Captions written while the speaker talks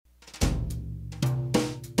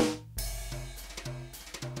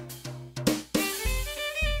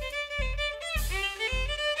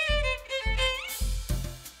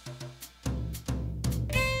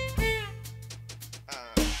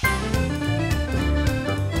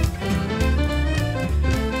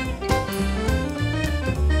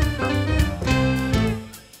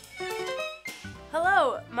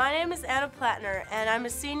Plattner, and I'm a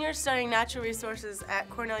senior studying natural resources at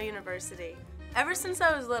Cornell University. Ever since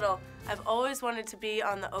I was little, I've always wanted to be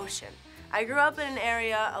on the ocean. I grew up in an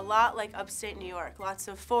area a lot like upstate New York, lots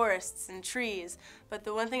of forests and trees, but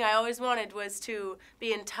the one thing I always wanted was to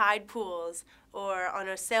be in tide pools or on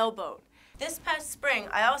a sailboat. This past spring,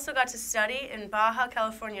 I also got to study in Baja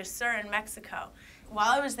California Sur in Mexico. While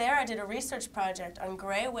I was there, I did a research project on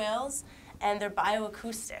gray whales and their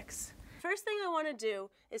bioacoustics. First thing I want to do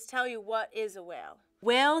is tell you what is a whale.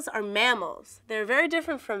 Whales are mammals. They're very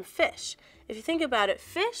different from fish. If you think about it,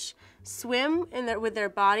 fish swim with their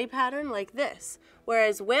body pattern like this,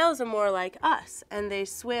 whereas whales are more like us, and they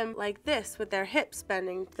swim like this with their hips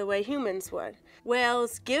bending the way humans would.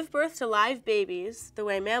 Whales give birth to live babies the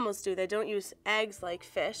way mammals do. They don't use eggs like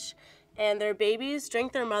fish, and their babies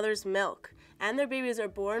drink their mother's milk, and their babies are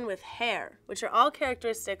born with hair, which are all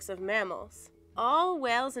characteristics of mammals. All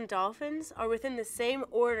whales and dolphins are within the same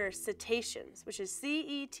order cetaceans, which is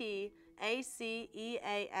CETACEAN.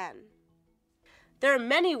 There are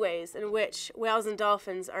many ways in which whales and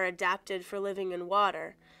dolphins are adapted for living in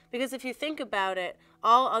water, because if you think about it,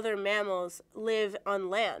 all other mammals live on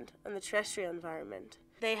land, in the terrestrial environment.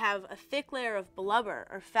 They have a thick layer of blubber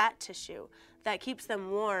or fat tissue that keeps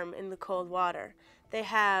them warm in the cold water. They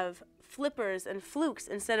have flippers and flukes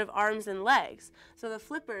instead of arms and legs. So the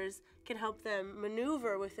flippers can help them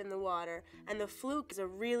maneuver within the water, and the fluke is a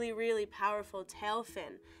really, really powerful tail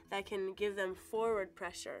fin that can give them forward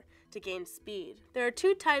pressure to gain speed. There are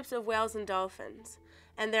two types of whales and dolphins,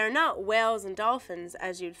 and they're not whales and dolphins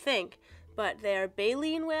as you'd think, but they are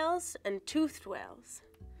baleen whales and toothed whales.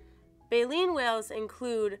 Baleen whales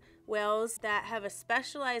include whales that have a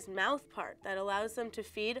specialized mouth part that allows them to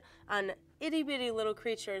feed on itty-bitty little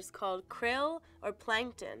creatures called krill or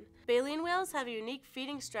plankton. Baleen whales have a unique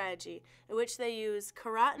feeding strategy in which they use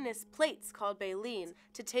keratinous plates called baleen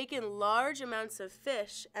to take in large amounts of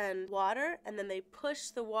fish and water, and then they push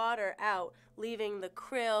the water out, leaving the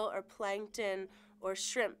krill or plankton or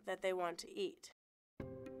shrimp that they want to eat.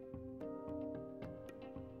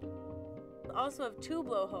 Also have two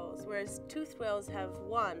blowholes, whereas toothed whales have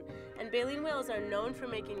one, and baleen whales are known for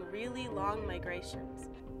making really long migrations.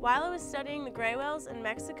 While I was studying the gray whales in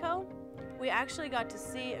Mexico, we actually got to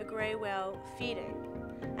see a gray whale feeding.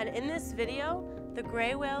 And in this video, the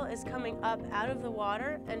gray whale is coming up out of the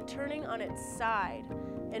water and turning on its side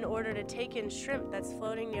in order to take in shrimp that's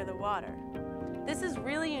floating near the water. This is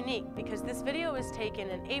really unique because this video was taken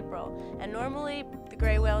in April, and normally the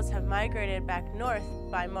gray whales have migrated back north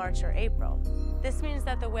by March or April. This means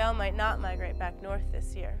that the whale might not migrate back north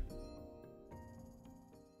this year.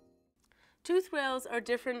 Toothed whales are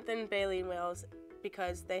different than baleen whales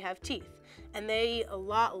because they have teeth, and they eat a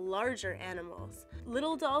lot larger animals.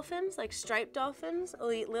 Little dolphins, like striped dolphins,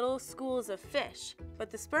 will eat little schools of fish,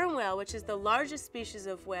 but the sperm whale, which is the largest species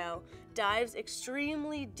of whale, dives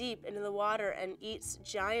extremely deep into the water and eats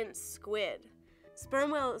giant squid.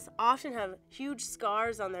 Sperm whales often have huge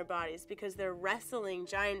scars on their bodies because they're wrestling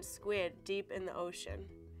giant squid deep in the ocean.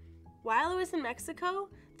 While I was in Mexico,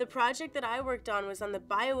 the project that I worked on was on the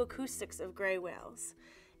bioacoustics of gray whales.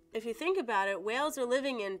 If you think about it, whales are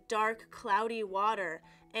living in dark, cloudy water,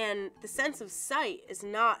 and the sense of sight is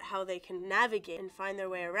not how they can navigate and find their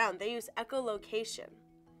way around. They use echolocation,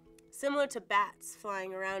 similar to bats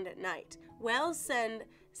flying around at night. Whales send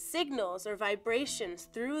signals or vibrations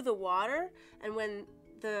through the water, and when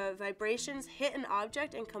the vibrations hit an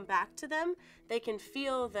object and come back to them, they can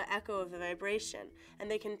feel the echo of the vibration,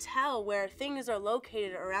 and they can tell where things are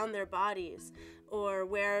located around their bodies or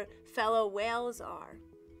where fellow whales are.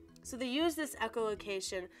 So they use this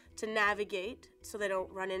echolocation to navigate so they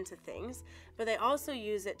don't run into things, but they also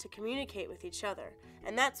use it to communicate with each other,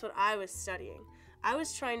 and that's what I was studying. I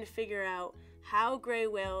was trying to figure out how gray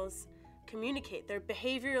whales communicate, their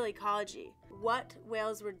behavioral ecology, what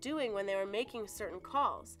whales were doing when they were making certain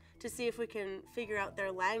calls, to see if we can figure out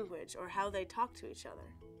their language or how they talk to each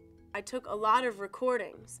other. I took a lot of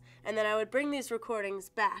recordings, and then I would bring these recordings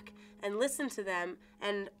back and listen to them,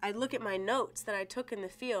 and I'd look at my notes that I took in the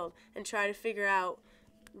field and try to figure out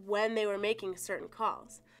when they were making certain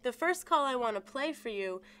calls. The first call I want to play for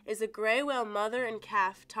you is a gray whale mother and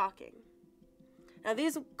calf talking. Now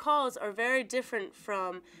these calls are very different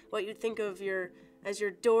from what you'd think of as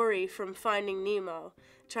your Dory from Finding Nemo,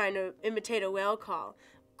 trying to imitate a whale call.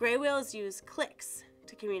 Gray whales use clicks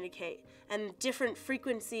to communicate, and different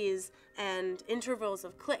frequencies and intervals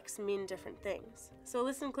of clicks mean different things. So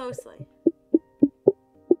listen closely.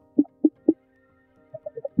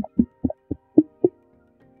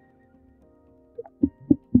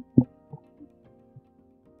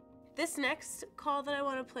 This next call that I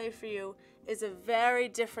want to play for you is a very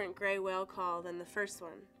different gray whale call than the first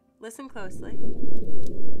one. Listen closely.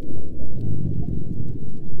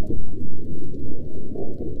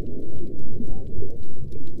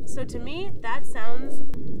 So to me, that sounds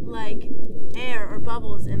like air or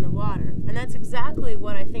bubbles in the water, and that's exactly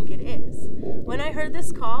what I think it is. When I heard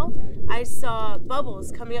this call, I saw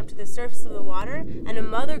bubbles coming up to the surface of the water, and a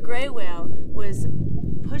mother gray whale was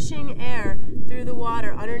pushing air through the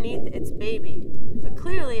water underneath its baby. But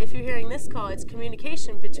clearly, if you're hearing this call, it's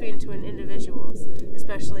communication between two individuals,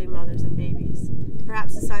 especially mothers and babies,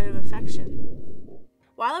 perhaps a sign of affection.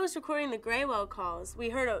 While I was recording the gray whale calls, we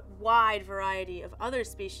heard a wide variety of other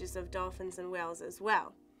species of dolphins and whales as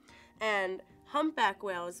well. And humpback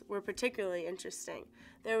whales were particularly interesting.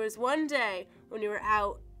 There was one day when we were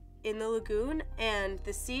out in the lagoon and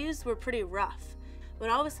the seas were pretty rough. But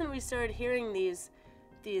all of a sudden we started hearing these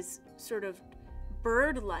sort of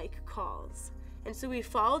bird-like calls. And so we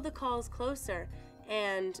followed the calls closer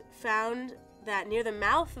and found that near the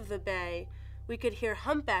mouth of the bay, we could hear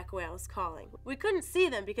humpback whales calling. We couldn't see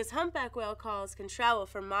them because humpback whale calls can travel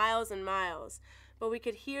for miles and miles, but we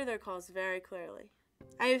could hear their calls very clearly.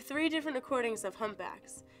 I have 3 different recordings of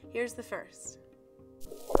humpbacks. Here's the first.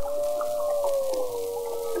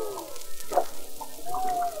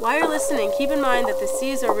 While you're listening, keep in mind that the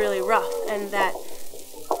seas are really rough and that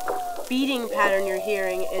beating pattern you're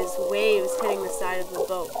hearing is waves hitting the side of the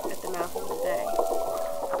boat at the mouth of the bay.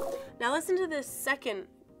 Now listen to this second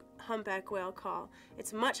humpback whale call.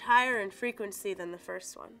 It's much higher in frequency than the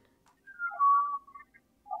first one.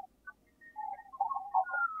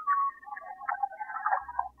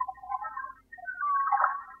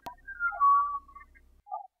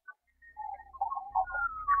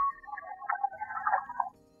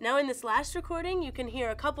 Now in this last recording, you can hear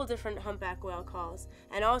a couple different humpback whale calls,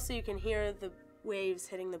 and also you can hear the waves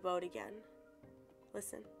hitting the boat again.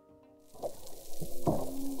 Listen.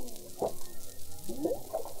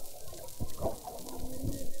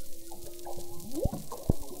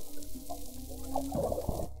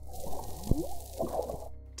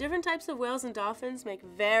 Different types of whales and dolphins make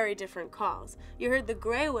very different calls. You heard the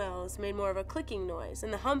gray whales made more of a clicking noise,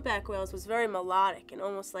 and the humpback whales was very melodic and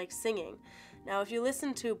almost like singing. Now if you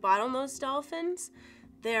listen to bottlenose dolphins,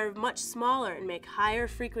 they're much smaller and make higher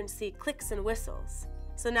frequency clicks and whistles.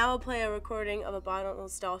 So now I'll play a recording of a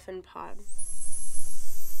bottlenose dolphin pod.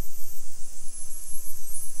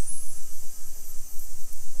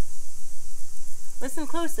 Listen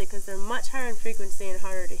closely because they're much higher in frequency and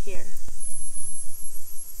harder to hear.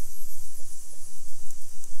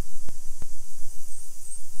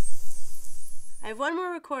 I have one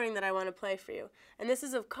more recording that I want to play for you, and this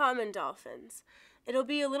is of common dolphins. It'll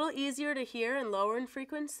be a little easier to hear and lower in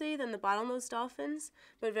frequency than the bottlenose dolphins,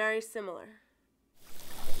 but very similar.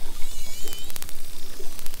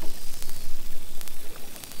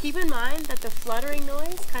 Keep in mind that the fluttering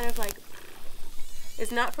noise, kind of like,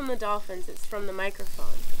 is not from the dolphins, it's from the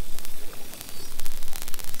microphone.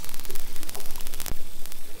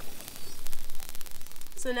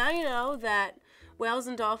 So now you know that whales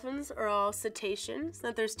and dolphins are all cetaceans,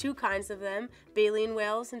 that there's 2 kinds of them, baleen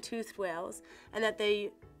whales and toothed whales, and that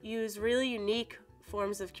they use really unique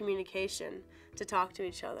forms of communication to talk to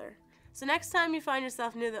each other. So next time you find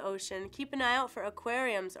yourself near the ocean, keep an eye out for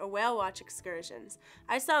aquariums or whale watch excursions.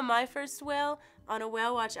 I saw my first whale on a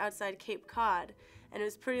whale watch outside Cape Cod, and it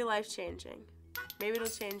was pretty life-changing. Maybe it'll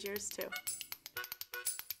change yours too.